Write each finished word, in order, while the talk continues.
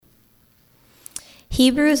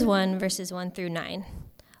Hebrews 1, verses 1 through 9.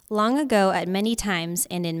 Long ago, at many times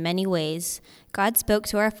and in many ways, God spoke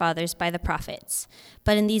to our fathers by the prophets.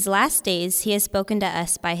 But in these last days, he has spoken to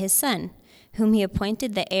us by his Son, whom he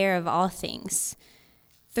appointed the heir of all things,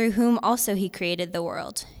 through whom also he created the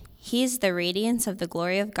world. He is the radiance of the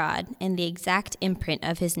glory of God and the exact imprint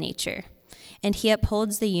of his nature, and he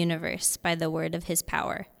upholds the universe by the word of his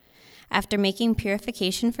power. After making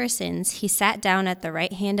purification for sins, he sat down at the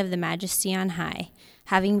right hand of the Majesty on high,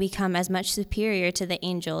 having become as much superior to the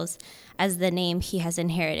angels as the name he has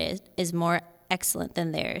inherited is more excellent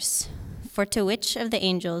than theirs. For to which of the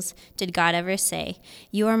angels did God ever say,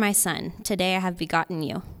 "You are my son, today I have begotten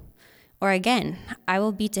you"? Or again, "I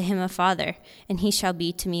will be to him a father, and he shall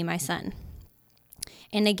be to me my son"?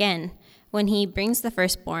 And again, when he brings the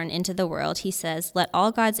firstborn into the world, he says, "Let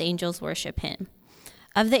all God's angels worship him."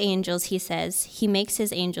 Of the angels, he says, "He makes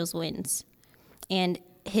his angels winds, and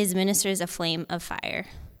his ministers a flame of fire."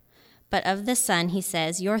 But of the Son, he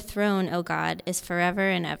says, "Your throne, O God, is forever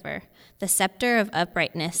and ever. The scepter of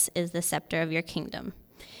uprightness is the scepter of your kingdom.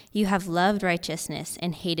 You have loved righteousness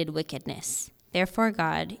and hated wickedness. Therefore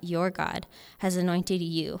God, your God, has anointed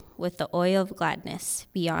you with the oil of gladness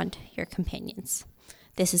beyond your companions."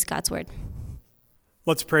 This is God's word.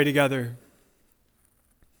 Let's pray together.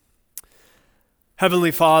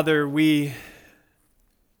 Heavenly Father, we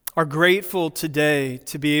are grateful today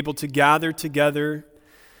to be able to gather together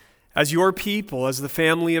as your people, as the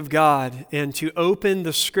family of God, and to open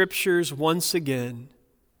the scriptures once again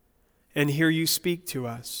and hear you speak to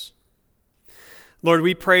us. Lord,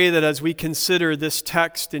 we pray that as we consider this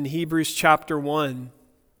text in Hebrews chapter 1,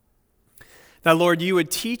 that, Lord, you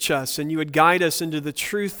would teach us and you would guide us into the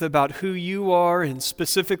truth about who you are, and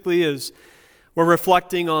specifically as we're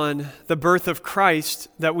reflecting on the birth of Christ,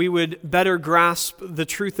 that we would better grasp the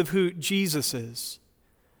truth of who Jesus is.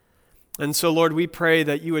 And so, Lord, we pray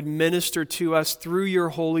that you would minister to us through your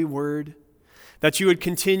holy word, that you would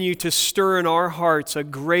continue to stir in our hearts a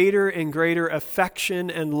greater and greater affection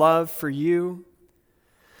and love for you,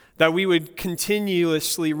 that we would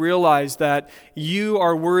continuously realize that you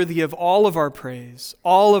are worthy of all of our praise,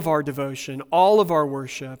 all of our devotion, all of our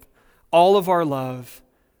worship, all of our love,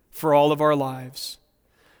 for all of our lives.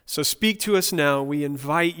 So speak to us now. We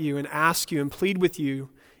invite you and ask you and plead with you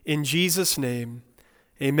in Jesus' name.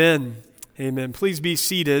 Amen. Amen. Please be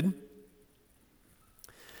seated.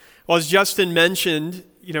 Well, as Justin mentioned,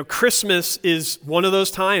 Christmas is one of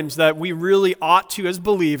those times that we really ought to, as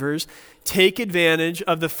believers, take advantage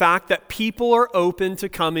of the fact that people are open to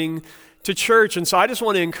coming to church. And so I just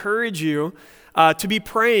want to encourage you to be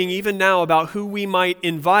praying even now about who we might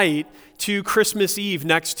invite to Christmas Eve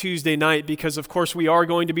next Tuesday night, because of course we are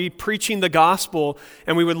going to be preaching the gospel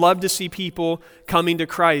and we would love to see people coming to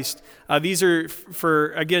Christ. These are,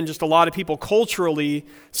 for again, just a lot of people culturally,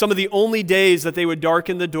 some of the only days that they would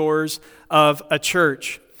darken the doors of a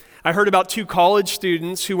church. I heard about 2 college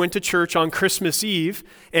students who went to church on Christmas Eve,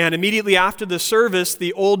 and immediately after the service,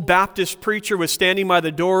 the old Baptist preacher was standing by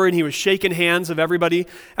the door and he was shaking hands of everybody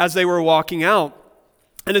as they were walking out.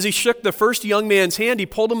 And as he shook the first young man's hand, he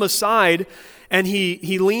pulled him aside and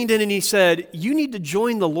he leaned in and he said, "You need to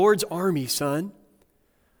join the Lord's army, son."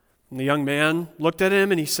 And the young man looked at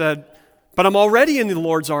him and he said, "But I'm already in the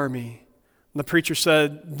Lord's army." And the preacher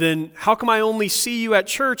said, "Then how come I only see you at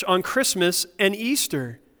church on Christmas and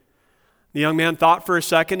Easter?" The young man thought for a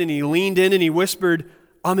second and he leaned in and he whispered,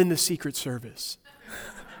 "I'm in the Secret Service."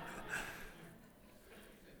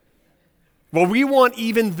 Well, we want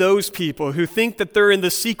even those people who think that they're in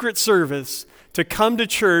the Secret Service to come to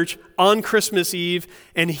church on Christmas Eve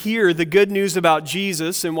and hear the good news about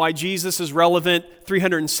Jesus and why Jesus is relevant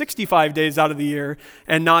 365 days out of the year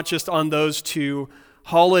and not just on those 2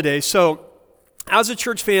 holidays. So, as a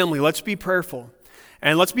church family, let's be prayerful.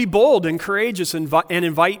 And let's be bold and courageous and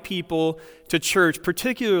invite people to church,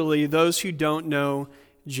 particularly those who don't know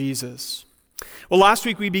Jesus. Well, last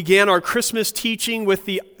week we began our Christmas teaching with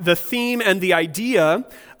the theme and the idea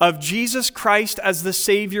of Jesus Christ as the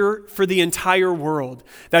Savior for the entire world.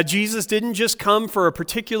 That Jesus didn't just come for a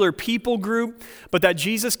particular people group, but that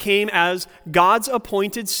Jesus came as God's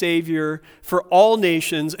appointed Savior for all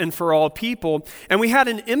nations and for all people. And we had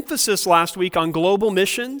an emphasis last week on global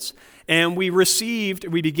missions, and we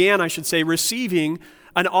began receiving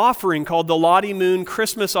an offering called the Lottie Moon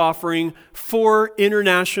Christmas offering for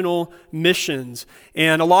international missions.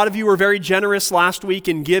 And a lot of you were very generous last week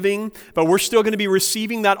in giving, but we're still going to be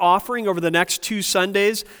receiving that offering over the next 2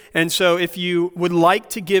 Sundays. And so if you would like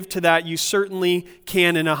to give to that, you certainly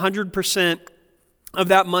can, and 100% of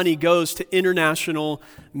that money goes to international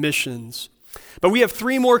missions. But we have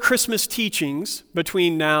 3 more Christmas teachings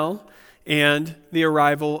between now and the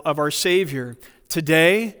arrival of our Savior.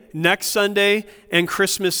 Today, next Sunday, and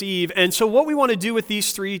Christmas Eve. And so what we want to do with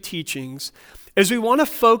these three teachings is we want to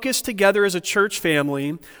focus together as a church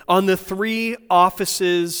family on the three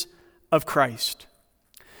offices of Christ.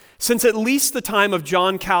 Since at least the time of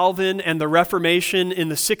John Calvin and the Reformation in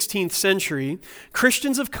the 16th century,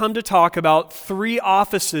 Christians have come to talk about three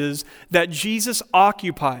offices that Jesus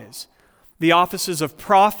occupies: the offices of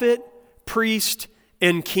prophet, priest,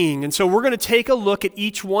 and king. And so we're going to take a look at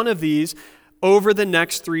each one of these over the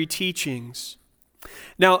next three teachings.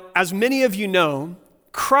 Now, as many of you know,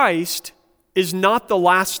 Christ is not the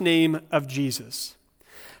last name of Jesus.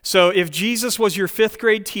 So if Jesus was your fifth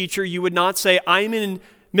grade teacher, you would not say, "I'm in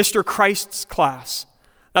Mr. Christ's class."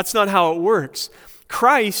 That's not how it works.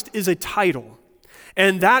 Christ is a title,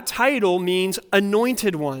 and that title means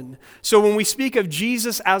anointed one. So when we speak of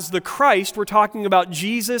Jesus as the Christ, we're talking about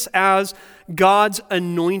Jesus as God's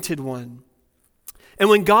anointed one. And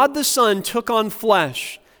when God the Son took on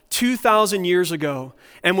flesh 2,000 years ago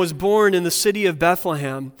and was born in the city of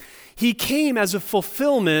Bethlehem, he came as a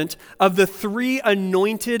fulfillment of the three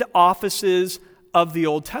anointed offices of the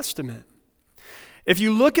Old Testament. If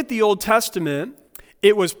you look at the Old Testament,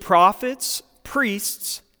 it was prophets,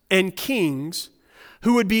 priests, and kings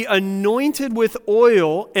who would be anointed with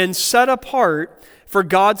oil and set apart for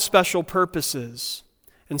God's special purposes.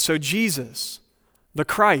 And so Jesus, the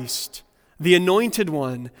Christ, the anointed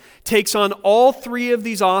one, takes on all three of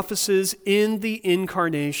these offices in the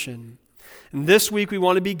incarnation. And this week we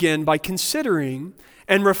want to begin by considering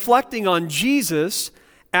and reflecting on Jesus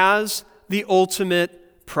as the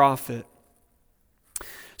ultimate prophet.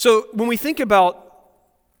 So when we think about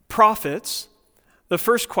prophets, the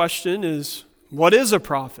first question is, what is a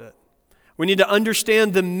prophet? We need to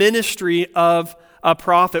understand the ministry of a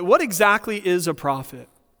prophet. What exactly is a prophet?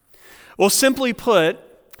 Well, simply put,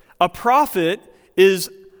 a prophet is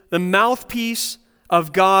the mouthpiece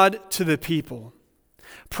of God to the people.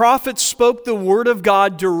 Prophets spoke the word of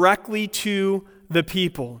God directly to the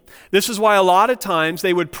people. This is why a lot of times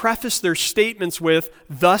they would preface their statements with,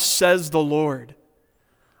 "Thus says the Lord."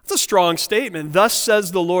 It's a strong statement. Thus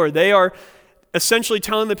says the Lord. They are essentially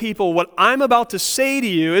telling the people, what I'm about to say to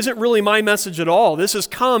you isn't really my message at all. This has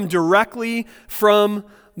come directly from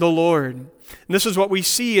the Lord. And this is what we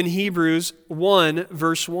see in Hebrews 1,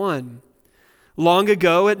 verse 1. Long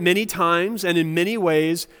ago, at many times and in many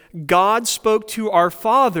ways, God spoke to our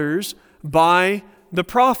fathers by the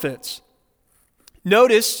prophets.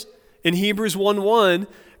 Notice in Hebrews 1:1,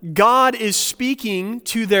 God is speaking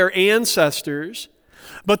to their ancestors,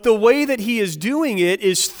 but the way that he is doing it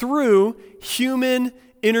is through human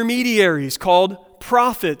intermediaries called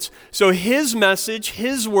prophets. So his message,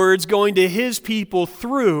 his words going to his people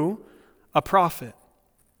through a prophet.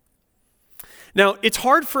 Now, it's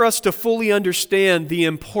hard for us to fully understand the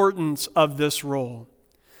importance of this role.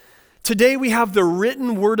 Today we have the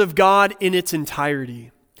written word of God in its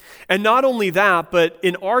entirety. And not only that, but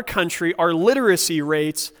in our country, our literacy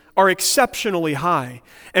rates are exceptionally high.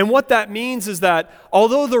 And what that means is that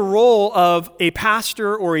although the role of a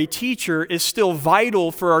pastor or a teacher is still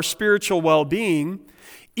vital for our spiritual well-being,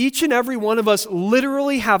 each and every one of us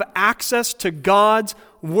literally have access to God's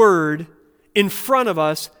word in front of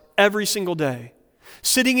us every single day.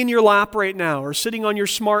 Sitting in your lap right now, or sitting on your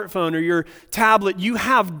smartphone or your tablet, you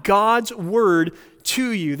have God's word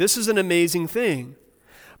to you. This is an amazing thing.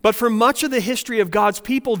 But for much of the history of God's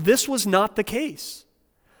people, this was not the case.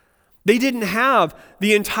 They didn't have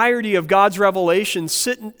the entirety of God's revelation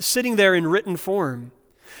sitting there in written form.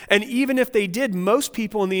 And even if they did, most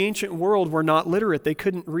people in the ancient world were not literate. They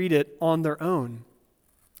couldn't read it on their own.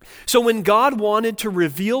 So when God wanted to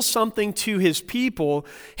reveal something to his people,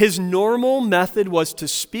 his normal method was to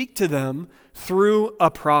speak to them through a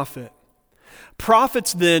prophet.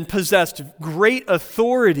 Prophets then possessed great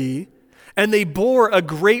authority, and they bore a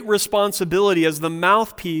great responsibility as the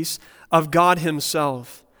mouthpiece of God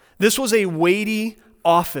himself. This was a weighty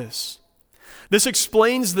office. This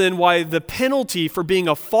explains then why the penalty for being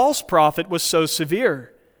a false prophet was so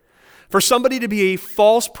severe. For somebody to be a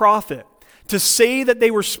false prophet, to say that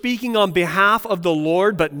they were speaking on behalf of the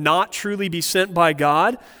Lord but not truly be sent by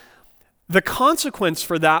God, the consequence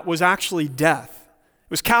for that was actually death.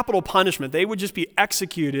 It was capital punishment. They would just be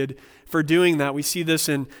executed for doing that. We see this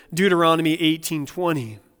in Deuteronomy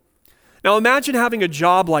 18:20. Now imagine having a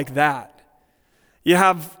job like that. You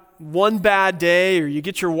have one bad day, or you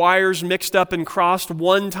get your wires mixed up and crossed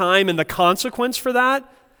one time, and the consequence for that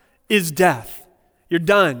is death. You're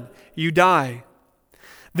done. You die.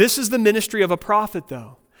 This is the ministry of a prophet,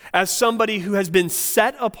 though, as somebody who has been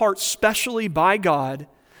set apart specially by God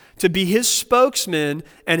to be his spokesman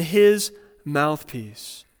and his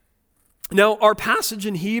mouthpiece. Now, our passage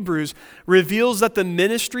in Hebrews reveals that the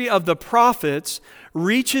ministry of the prophets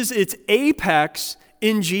reaches its apex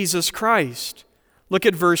in Jesus Christ. Look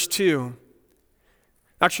at verse 2.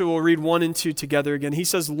 Actually, we'll read 1 and 2 together again. He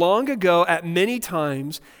says, "Long ago, at many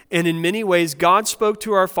times and in many ways, God spoke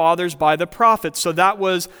to our fathers by the prophets." So that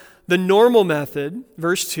was the normal method,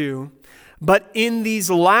 verse 2. "But in these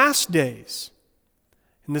last days,"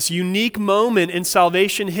 in this unique moment in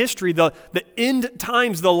salvation history, the end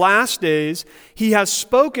times, the last days, he has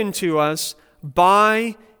spoken to us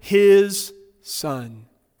by his Son.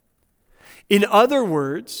 In other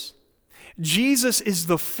words, Jesus is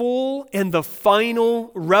the full and the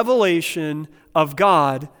final revelation of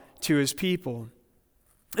God to his people.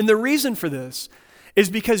 And the reason for this is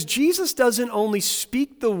because Jesus doesn't only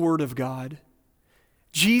speak the word of God,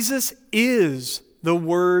 Jesus is the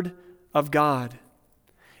word of God.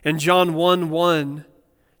 In John 1:1,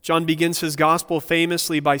 John begins his gospel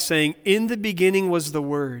famously by saying, "In the beginning was the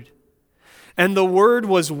Word, and the Word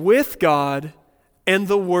was with God, and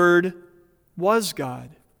the Word was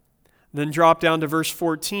God." Then drop down to verse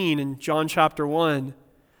 14 in John chapter 1. And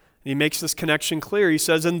he makes this connection clear. He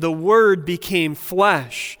says, "And the Word became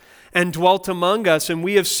flesh and dwelt among us, and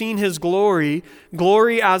we have seen his glory,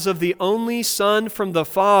 glory as of the only Son from the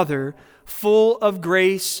Father, full of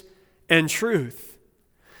grace and truth."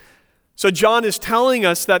 So John is telling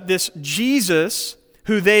us that this Jesus,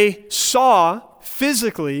 who they saw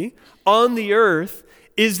physically on the earth,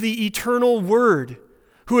 is the eternal Word,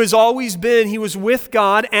 who has always been. He was with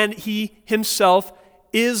God, and he himself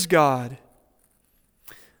is God.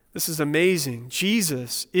 This is amazing.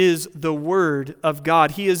 Jesus is the Word of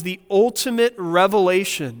God. He is the ultimate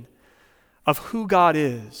revelation of who God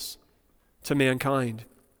is to mankind.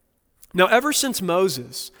 Now, ever since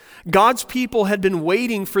Moses, God's people had been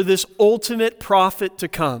waiting for this ultimate prophet to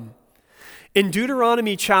come. In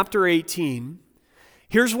Deuteronomy chapter 18,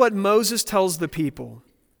 here's what Moses tells the people.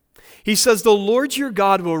 He says, "The Lord your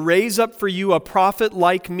God will raise up for you a prophet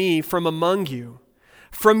like me from among you,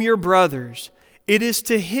 from your brothers. It is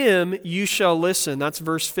to him you shall listen." That's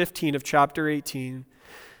verse 15 of chapter 18.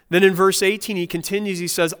 Then in verse 18 he continues, he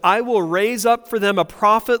says, "I will raise up for them a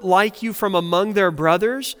prophet like you from among their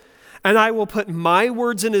brothers, and I will put my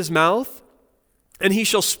words in his mouth, and he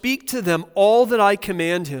shall speak to them all that I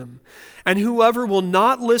command him. And whoever will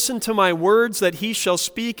not listen to my words that he shall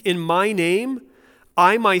speak in my name,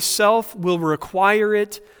 I myself will require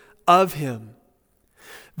it of him."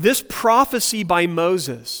 This prophecy by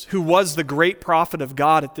Moses, who was the great prophet of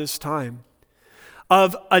God at this time,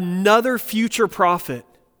 of another future prophet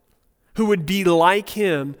who would be like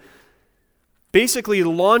him, basically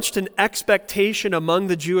launched an expectation among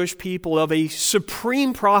the Jewish people of a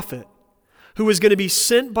supreme prophet who was going to be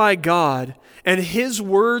sent by God, and his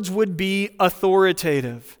words would be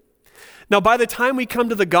authoritative. Now, by the time we come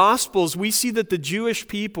to the Gospels, we see that the Jewish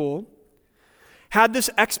people had this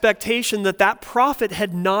expectation that that prophet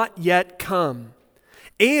had not yet come.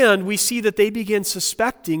 And we see that they began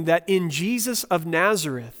suspecting that in Jesus of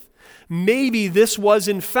Nazareth, maybe this was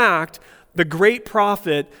in fact the great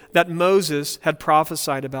prophet that Moses had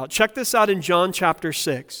prophesied about. Check this out in John chapter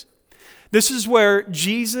 6. This is where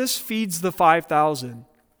Jesus feeds the 5,000.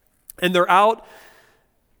 And they're out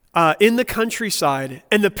in the countryside,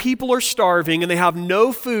 and the people are starving, and they have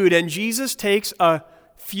no food. And Jesus takes a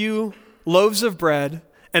few loaves of bread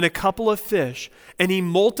and a couple of fish, and he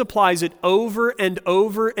multiplies it over and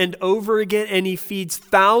over and over again, and he feeds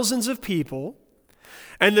thousands of people.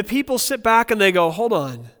 And the people sit back and they go, "Hold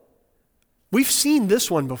on. We've seen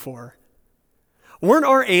this one before. Weren't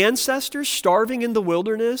our ancestors starving in the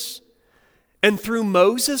wilderness? And through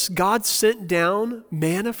Moses, God sent down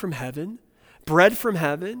manna from heaven, bread from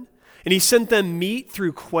heaven, and he sent them meat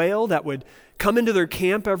through quail that would come into their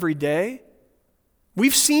camp every day.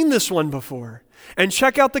 We've seen this one before." And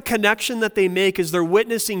check out the connection that they make as they're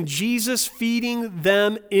witnessing Jesus feeding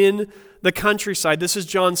them in the countryside. This is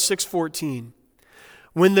John 6:14.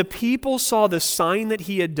 "When the people saw the sign that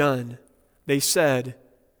he had done, they said,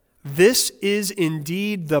 'This is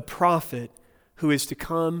indeed the prophet who is to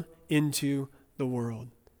come into the world.'"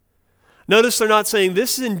 Notice they're not saying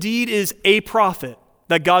this indeed is a prophet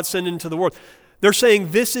that God sent into the world. They're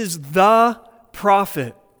saying this is the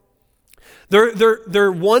prophet.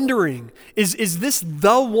 They're wondering, is this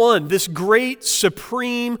the one, this great,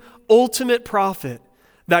 supreme, ultimate prophet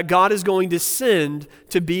that God is going to send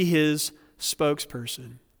to be his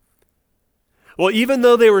spokesperson? Well, even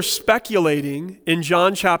though they were speculating in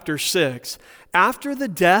John chapter 6, after the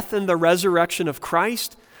death and the resurrection of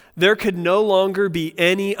Christ, there could no longer be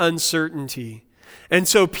any uncertainty. And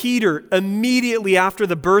so Peter, immediately after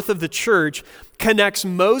the birth of the church, connects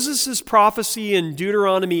Moses' prophecy in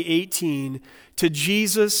Deuteronomy 18 to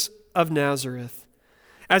Jesus of Nazareth.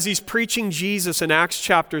 As he's preaching Jesus in Acts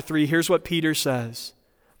chapter 3, here's what Peter says.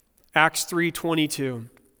 Acts 3:22.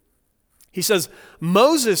 He says,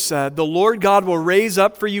 Moses said, the Lord God will raise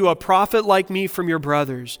up for you a prophet like me from your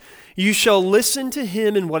brothers. You shall listen to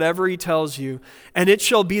him in whatever he tells you, and it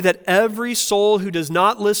shall be that every soul who does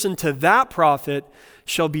not listen to that prophet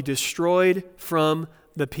shall be destroyed from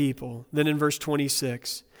the people. Then in verse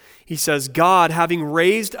 26, he says, God, having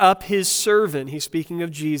raised up his servant, he's speaking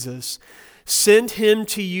of Jesus, sent him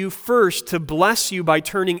to you first to bless you by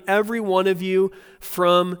turning every one of you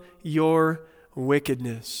from your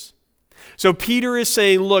wickedness. So Peter is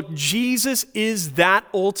saying, look, Jesus is that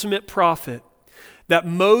ultimate prophet that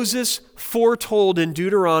Moses foretold in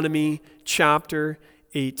Deuteronomy chapter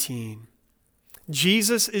 18.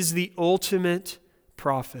 Jesus is the ultimate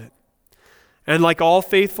prophet. And like all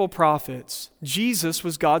faithful prophets, Jesus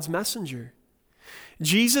was God's messenger.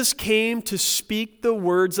 Jesus came to speak the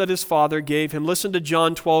words that his Father gave him. Listen to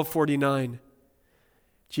John 12:49.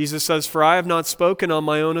 Jesus says, for I have not spoken on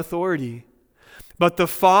my own authority, but the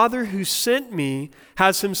Father who sent me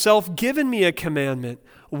has himself given me a commandment,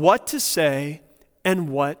 what to say and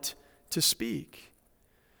what to speak.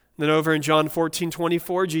 Then over in John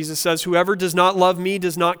 14:24, Jesus says, whoever does not love me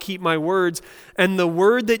does not keep my words, and the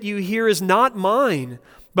word that you hear is not mine,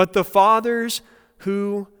 but the Father's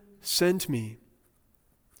who sent me.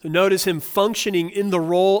 So notice him functioning in the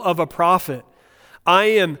role of a prophet. I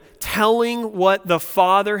am telling what the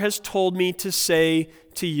Father has told me to say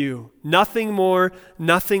to you. Nothing more,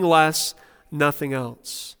 nothing less, nothing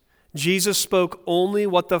else. Jesus spoke only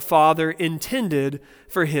what the Father intended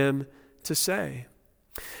for him to say.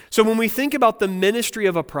 So when we think about the ministry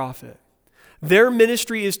of a prophet, their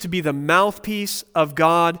ministry is to be the mouthpiece of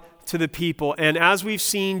God to the people. And as we've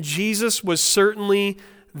seen, Jesus was certainly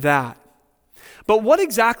that. But what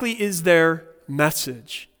exactly is their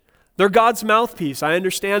message? They're God's mouthpiece, I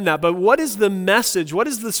understand that. But what is the message? What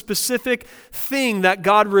is the specific thing that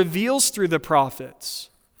God reveals through the prophets?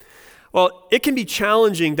 Well, it can be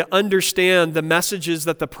challenging to understand the messages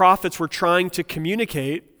that the prophets were trying to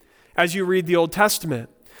communicate as you read the Old Testament.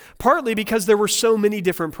 Partly because there were so many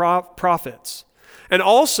different prophets. And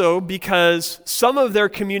also because some of their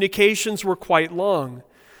communications were quite long.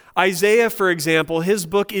 Isaiah, for example, his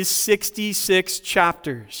book is 66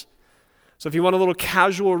 chapters. So if you want a little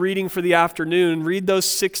casual reading for the afternoon, read those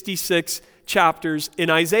 66 chapters in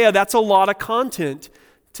Isaiah. That's a lot of content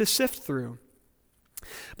to sift through.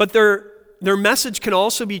 But their message can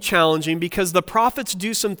also be challenging because the prophets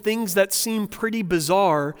do some things that seem pretty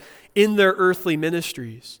bizarre in their earthly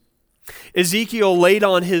ministries. Ezekiel laid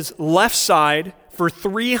on his left side for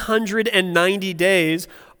 390 days,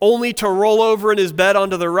 only to roll over in his bed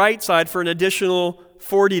onto the right side for an additional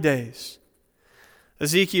 40 days.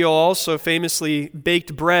 Ezekiel also famously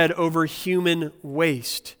baked bread over human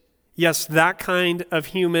waste. Yes, that kind of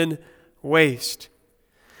human waste.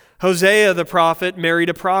 Hosea the prophet married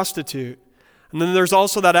a prostitute. And then there's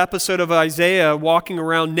also that episode of Isaiah walking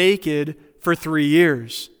around naked for 3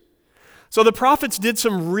 years. So the prophets did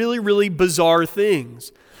some really, really bizarre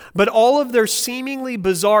things. But all of their seemingly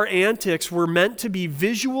bizarre antics were meant to be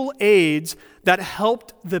visual aids that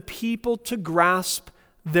helped the people to grasp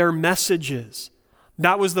their messages.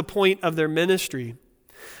 That was the point of their ministry.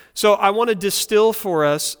 So I want to distill for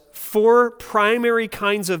us 4 primary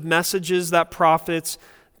kinds of messages that prophets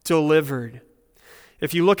delivered.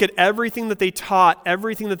 If you look at everything that they taught,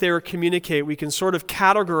 everything that they were communicate, we can sort of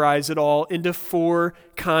categorize it all into 4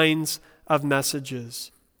 kinds of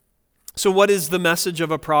messages. So what is the message of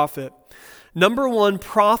a prophet? Number 1,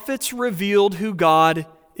 prophets revealed who God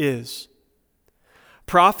is.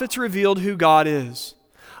 Prophets revealed who God is.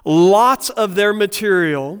 Lots of their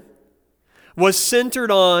material was centered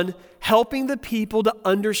on helping the people to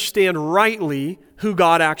understand rightly who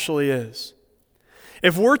God actually is.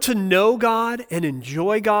 If we're to know God and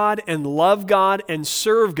enjoy God and love God and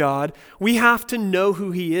serve God, we have to know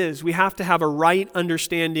who He is. We have to have a right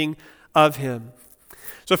understanding of Him.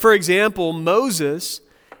 So for example, Moses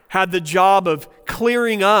had the job of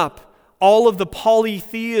clearing up all of the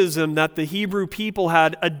polytheism that the Hebrew people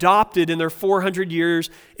had adopted in their 400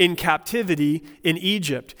 years in captivity in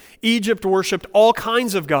Egypt. Egypt worshiped all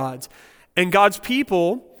kinds of gods, and God's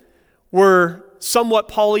people were somewhat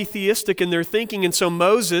polytheistic in their thinking, and so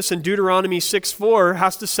Moses in Deuteronomy 6:4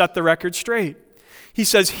 has to set the record straight. He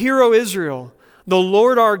says, "Hear, O Israel, the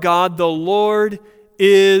Lord our God, the Lord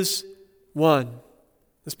is one."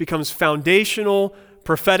 This becomes foundational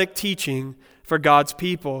prophetic teaching for God's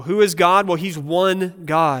people. Who is God? Well, he's one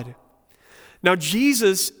God. Now,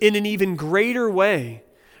 Jesus, in an even greater way,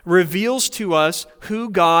 reveals to us who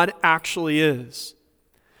God actually is.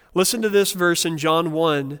 Listen to this verse in John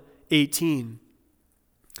 1:18.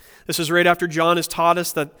 This is right after John has taught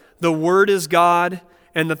us that the Word is God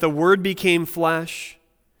and that the Word became flesh.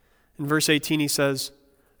 In verse 18 he says,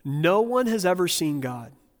 "No one has ever seen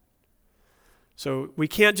God." So we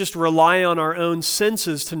can't just rely on our own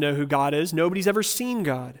senses to know who God is. Nobody's ever seen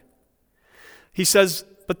God. He says,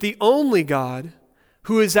 "But the only God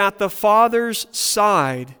who is at the Father's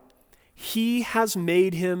side, he has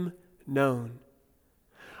made him known."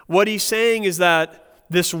 What he's saying is that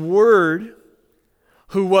this Word,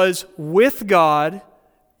 who was with God,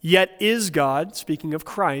 yet is God, speaking of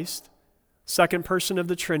Christ, second person of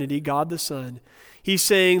the Trinity, God the Son, he's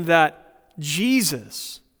saying that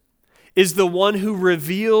Jesus is the one who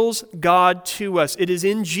reveals God to us. It is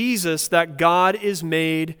in Jesus that God is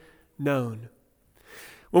made known.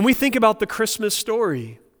 When we think about the Christmas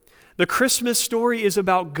story is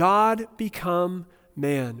about God become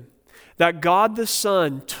man. That God the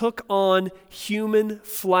Son took on human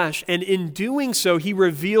flesh, and in doing so, he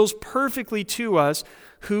reveals perfectly to us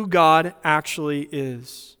who God actually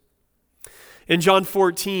is. In John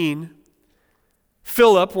 14,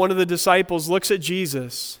 Philip, one of the disciples, looks at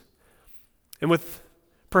Jesus, and with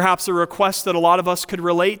perhaps a request that a lot of us could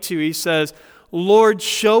relate to, he says, "Lord,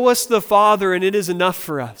 show us the Father, and it is enough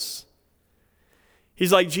for us."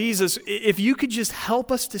 He's like, Jesus, if you could just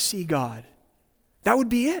help us to see God, that would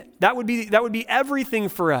be it. That would be everything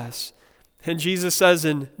for us. And Jesus says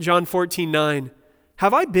in John 14:9,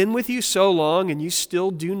 "Have I been with you so long, and you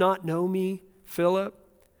still do not know me, Philip?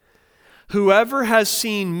 Whoever has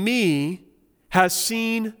seen me has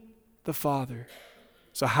seen the Father.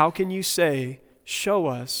 So how can you say, 'Show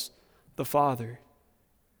us the Father'?"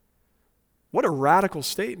 What a radical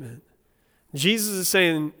statement. Jesus is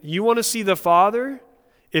saying, you want to see the Father?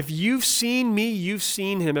 If you've seen me, you've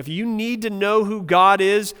seen him. If you need to know who God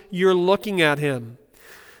is, you're looking at him.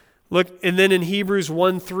 Look, and then in Hebrews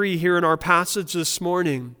 1:3, here in our passage this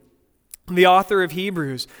morning, the author of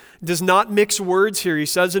Hebrews does not mix words here. He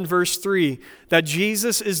says in verse 3 that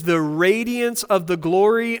Jesus is the radiance of the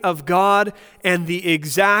glory of God and the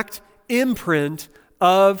exact imprint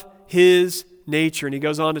of his nature. And he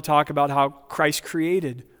goes on to talk about how Christ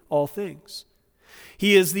created all things.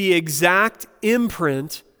 He is the exact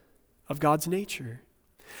imprint of God's nature.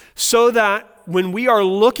 So that when we are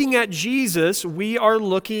looking at Jesus, we are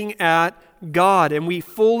looking at God, and we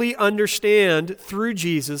fully understand through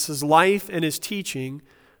Jesus, his life and his teaching,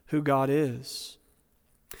 who God is.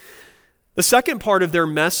 The second part of their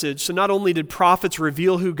message, so not only did prophets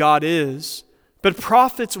reveal who God is, but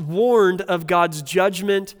prophets warned of God's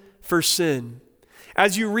judgment for sin.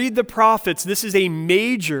 As you read the prophets, this is a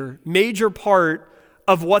major part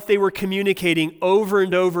of what they were communicating over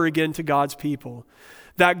and over again to God's people.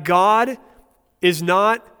 That God is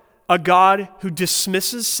not a God who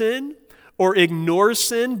dismisses sin or ignores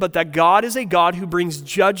sin, but that God is a God who brings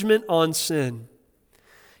judgment on sin.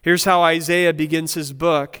 Here's how Isaiah begins his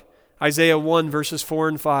book, Isaiah 1, verses 4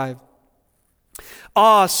 and 5.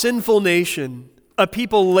 "Ah, sinful nation, a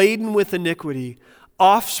people laden with iniquity,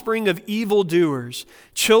 offspring of evildoers,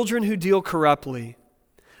 children who deal corruptly.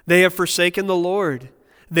 They have forsaken the Lord.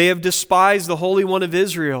 They have despised the Holy One of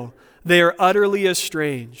Israel. They are utterly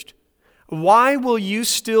estranged. Why will you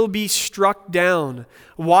still be struck down?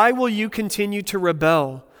 Why will you continue to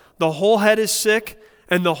rebel? The whole head is sick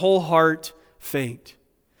and the whole heart faint."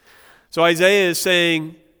 So Isaiah is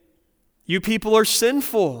saying, you people are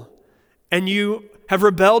sinful and you have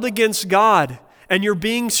rebelled against God, and you're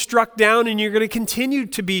being struck down, and you're going to continue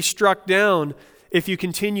to be struck down if you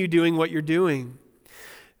continue doing what you're doing.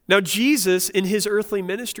 Now, Jesus in his earthly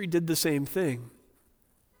ministry did the same thing.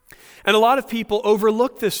 And a lot of people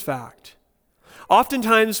overlook this fact.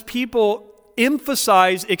 Oftentimes, people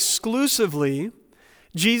emphasize exclusively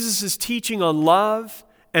Jesus' teaching on love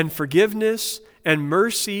and forgiveness and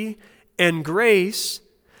mercy and grace,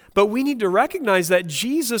 but we need to recognize that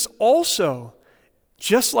Jesus also,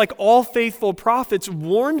 just like all faithful prophets,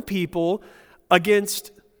 warned people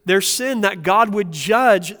against their sin, that God would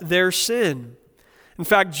judge their sin. In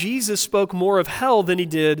fact, Jesus spoke more of hell than he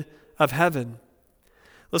did of heaven.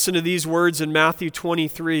 Listen to these words in Matthew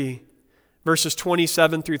 23, verses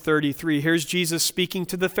 27 through 33. Here's Jesus speaking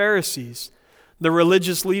to the Pharisees, the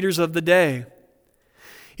religious leaders of the day.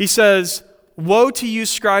 He says, "Woe to you,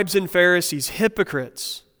 scribes and Pharisees,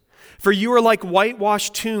 hypocrites! For you are like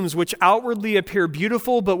whitewashed tombs, which outwardly appear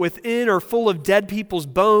beautiful, but within are full of dead people's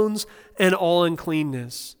bones and all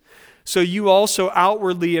uncleanness. so you also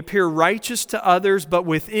outwardly appear righteous to others, but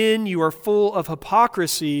within you are full of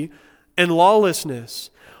hypocrisy and lawlessness.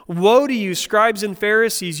 Woe to you, scribes and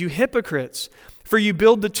Pharisees, you hypocrites! For you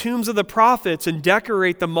build the tombs of the prophets and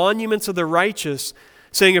decorate the monuments of the righteous,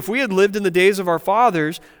 saying, if we had lived in the days of our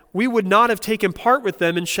fathers, we would not have taken part with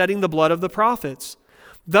them in shedding the blood of the prophets.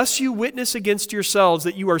 Thus you witness against yourselves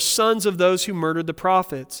that you are sons of those who murdered the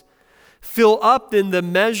prophets. Fill up then the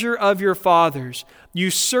measure of your fathers. You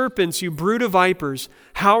serpents, you brood of vipers,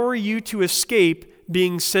 how are you to escape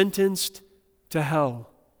being sentenced to hell?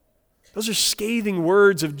 Those are scathing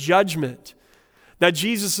words of judgment that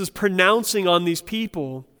Jesus is pronouncing on these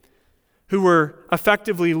people who were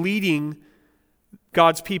effectively leading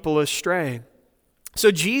God's people astray.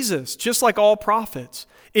 So Jesus, just like all prophets,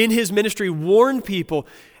 in his ministry warned people,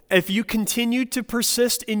 if you continue to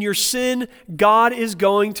persist in your sin, God is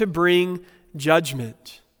going to bring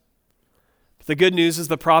judgment. But the good news is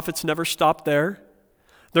the prophets never stopped there.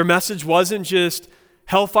 Their message wasn't just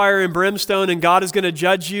hellfire and brimstone and God is going to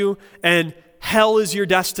judge you and hell is your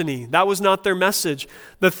destiny. That was not their message.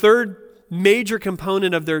 The third major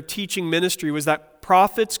component of their teaching ministry was that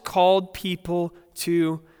prophets called people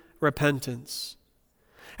to repentance.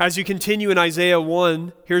 As you continue in Isaiah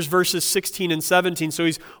 1, here's verses 16 and 17. So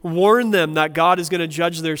he's warned them that God is going to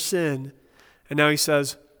judge their sin. And now he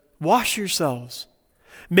says, wash yourselves,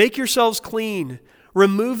 make yourselves clean,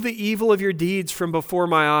 remove the evil of your deeds from before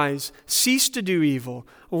my eyes, cease to do evil,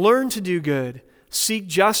 learn to do good, seek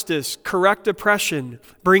justice, correct oppression,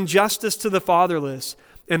 bring justice to the fatherless,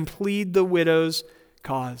 and plead the widow's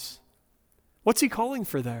cause. What's he calling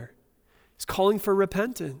for there? He's calling for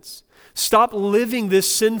repentance. Stop living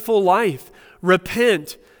this sinful life.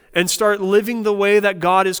 Repent and start living the way that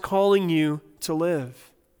God is calling you to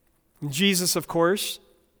live. And Jesus, of course,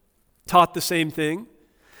 taught the same thing.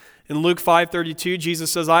 In Luke 5:32,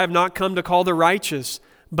 Jesus says, I have not come to call the righteous,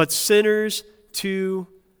 but sinners to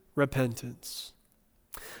repentance.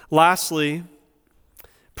 Lastly,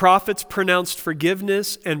 prophets pronounced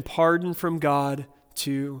forgiveness and pardon from God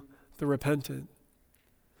to the repentant.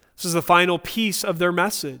 This is the final piece of their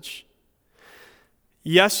message.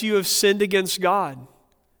 Yes, you have sinned against God,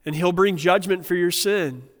 and he'll bring judgment for your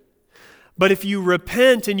sin. But if you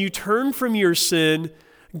repent and you turn from your sin,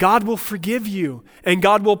 God will forgive you, and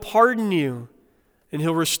God will pardon you, and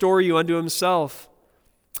he'll restore you unto himself.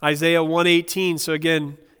 Isaiah 1:18, so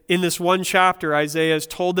again, in this one chapter, Isaiah has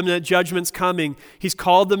told them that judgment's coming. He's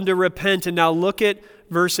called them to repent, and now look at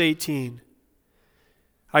verse 18.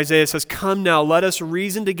 Isaiah says, come now, let us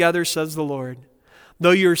reason together, says the Lord.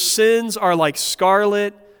 Though your sins are like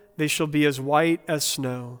scarlet, they shall be as white as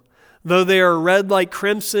snow. Though they are red like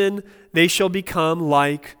crimson, they shall become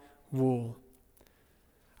like wool.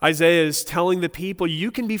 Isaiah is telling the people,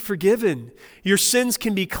 you can be forgiven. Your sins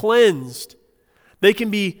can be cleansed. They can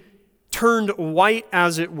be turned white,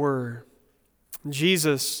 as it were.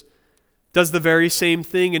 Jesus does the very same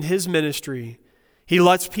thing in his ministry. He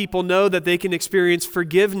lets people know that they can experience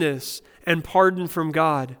forgiveness and pardon from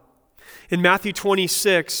God. In Matthew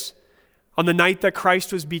 26, on the night that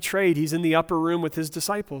Christ was betrayed, he's in the upper room with his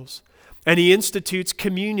disciples, and he institutes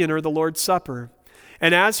communion, or the Lord's Supper.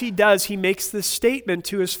 And as he does, he makes this statement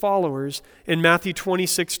to his followers in Matthew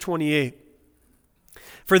 26:28.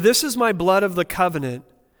 For this is my blood of the covenant,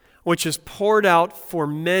 which is poured out for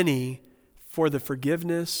many for the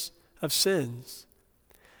forgiveness of sins.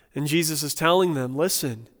 And Jesus is telling them,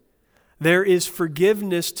 listen, there is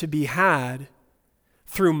forgiveness to be had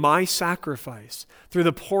through my sacrifice, through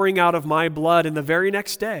the pouring out of my blood. And the very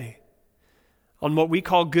next day, on what we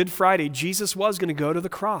call Good Friday, Jesus was going to go to the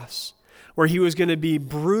cross, where he was going to be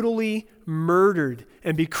brutally murdered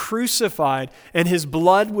and be crucified, and his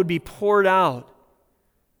blood would be poured out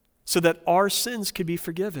so that our sins could be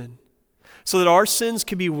forgiven, so that our sins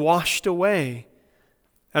could be washed away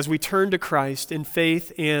as we turn to Christ in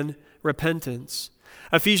faith and repentance.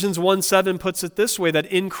 Ephesians 1:7 puts it this way, that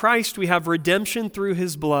in Christ we have redemption through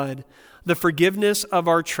his blood, the forgiveness of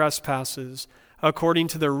our trespasses, according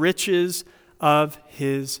to the riches of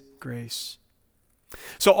his grace.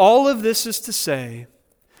 So all of this is to say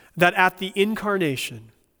that at the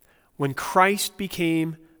incarnation, when Christ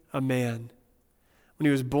became a man, when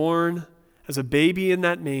he was born as a baby in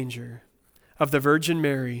that manger of the Virgin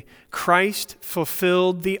Mary, Christ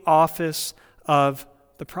fulfilled the office of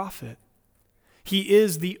the prophet. He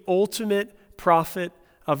is the ultimate prophet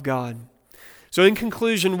of God. So in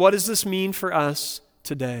conclusion, what does this mean for us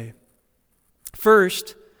today?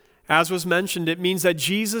 First, as was mentioned, it means that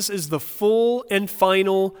Jesus is the full and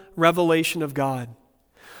final revelation of God.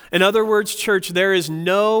 In other words, church, there is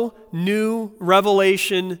no new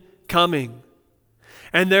revelation coming.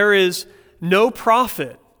 And there is no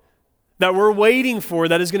prophet that we're waiting for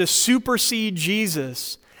that is going to supersede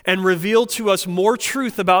Jesus and reveal to us more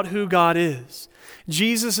truth about who God is.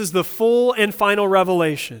 Jesus is the full and final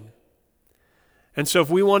revelation. And so if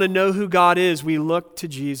we want to know who God is, we look to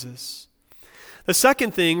Jesus. The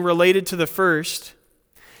second thing related to the first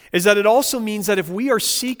is that it also means that if we are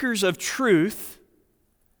seekers of truth,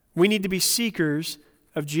 we need to be seekers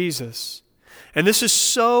of Jesus. And this is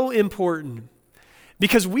so important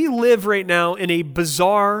because we live right now in a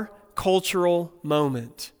bizarre cultural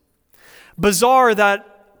moment. Bizarre that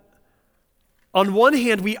on one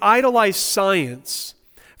hand, we idolize science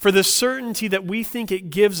for the certainty that we think it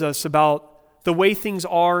gives us about the way things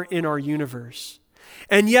are in our universe.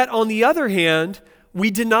 And yet, on the other hand, we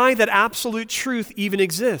deny that absolute truth even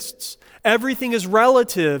exists. Everything is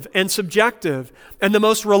relative and subjective, and the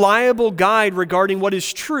most reliable guide regarding what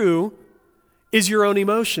is true is your own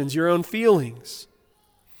emotions, your own feelings.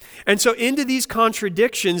 And so into these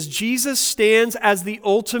contradictions, Jesus stands as the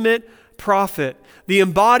ultimate prophet, the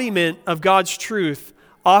embodiment of God's truth,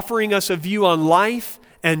 offering us a view on life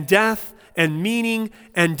and death and meaning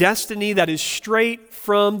and destiny that is straight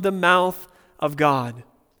from the mouth of God.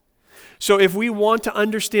 So if we want to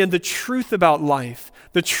understand the truth about life,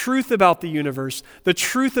 the truth about the universe, the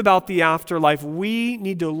truth about the afterlife, we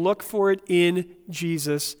need to look for it in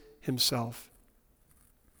Jesus himself.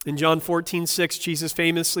 In John 14:6, Jesus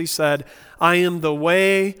famously said, "I am the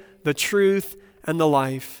way, the truth, and the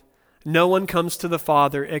life. No one comes to the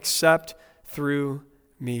Father except through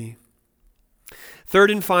me." Third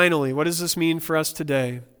and finally, what does this mean for us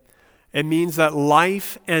today? It means that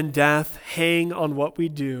life and death hang on what we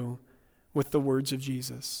do with the words of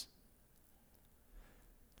Jesus.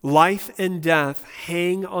 Life and death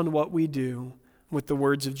hang on what we do with the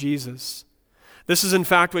words of Jesus. This is in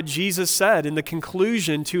fact what Jesus said in the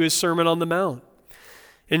conclusion to his Sermon on the Mount.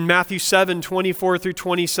 In Matthew 7:24 through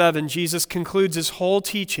 27, Jesus concludes his whole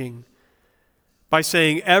teaching by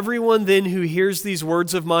saying, "Everyone then who hears these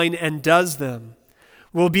words of mine and does them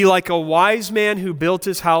will be like a wise man who built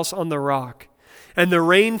his house on the rock. And the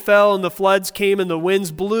rain fell, and the floods came, and the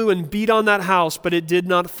winds blew and beat on that house, but it did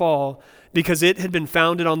not fall, because it had been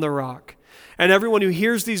founded on the rock. And everyone who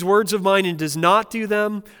hears these words of mine and does not do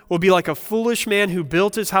them will be like a foolish man who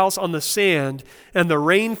built his house on the sand, and the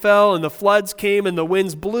rain fell, and the floods came, and the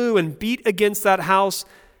winds blew and beat against that house,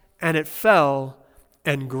 and it fell,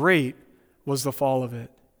 and great was the fall of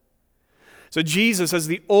it." So Jesus, as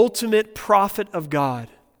the ultimate prophet of God,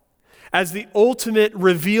 as the ultimate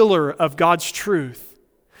revealer of God's truth,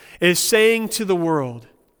 is saying to the world,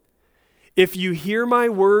 if you hear my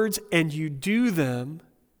words and you do them,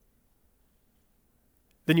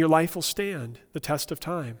 then your life will stand the test of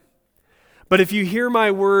time. But if you hear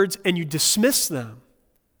my words and you dismiss them,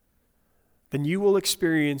 then you will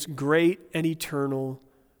experience great and eternal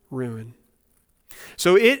ruin.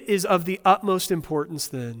 So it is of the utmost importance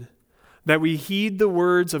then that we heed the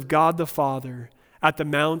words of God the Father at the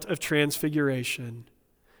Mount of Transfiguration.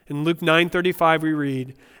 In Luke 9:35 we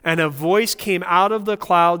read, "And a voice came out of the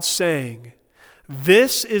cloud saying,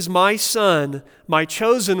 'This is my Son, my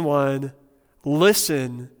chosen one.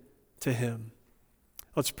 Listen to him.'"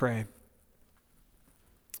 Let's pray.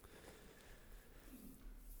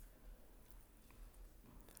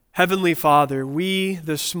 Heavenly Father, we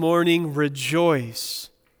this morning rejoice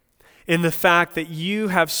in the fact that you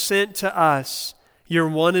have sent to us your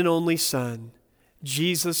one and only Son,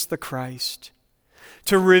 Jesus the Christ,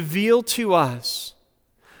 to reveal to us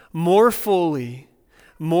more fully,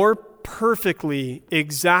 more perfectly,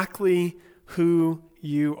 exactly who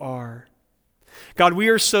you are. God, we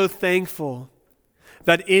are so thankful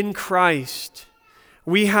that in Christ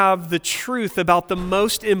we have the truth about the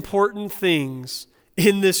most important things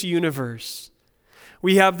in this universe.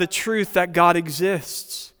 We have the truth that God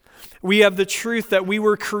exists. We have the truth that we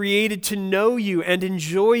were created to know you and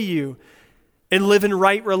enjoy you and live in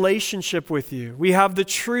right relationship with you. We have the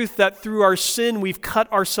truth that through our sin we've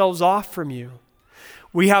cut ourselves off from you.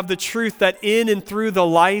 We have the truth that in and through the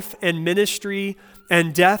life and ministry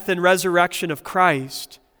and death and resurrection of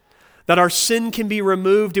Christ, that our sin can be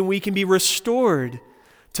removed and we can be restored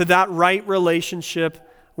to that right relationship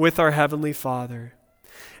with our Heavenly Father.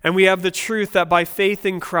 And we have the truth that by faith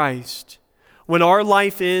in Christ, when our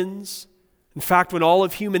life ends, in fact, when all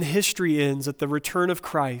of human history ends at the return of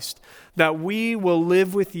Christ, that we will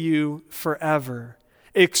live with you forever,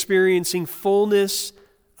 experiencing fullness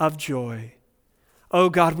of joy. Oh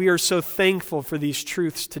God, we are so thankful for these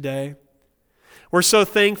truths today. We're so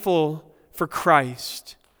thankful for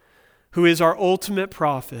Christ, who is our ultimate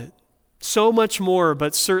prophet. So much more,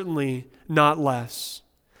 but certainly not less.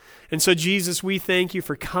 And so, Jesus, we thank you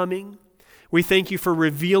for coming. We thank you for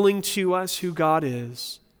revealing to us who God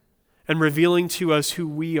is and revealing to us who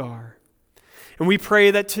we are. And we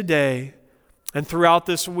pray that today and throughout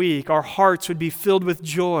this week, our hearts would be filled with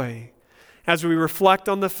joy as we reflect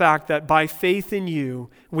on the fact that by faith in you,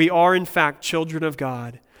 we are in fact children of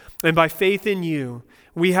God. And by faith in you,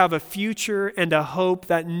 we have a future and a hope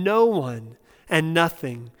that no one and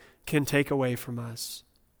nothing can take away from us.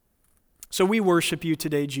 So we worship you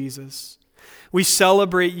today, Jesus. We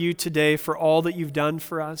celebrate you today for all that you've done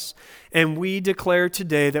for us. And we declare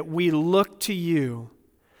today that we look to you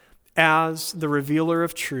as the revealer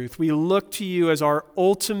of truth. We look to you as our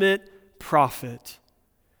ultimate prophet.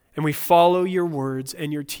 And we follow your words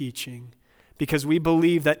and your teaching because we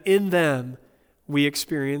believe that in them we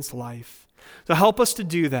experience life. So help us to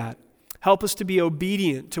do that. Help us to be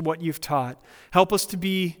obedient to what you've taught. Help us to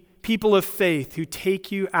be people of faith who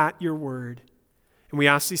take you at your word. And we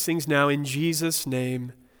ask these things now in Jesus'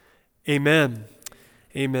 name. Amen.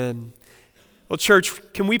 Amen. Well,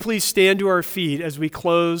 church, can we please stand to our feet as we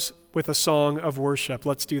close with a song of worship?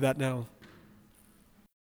 Let's do that now.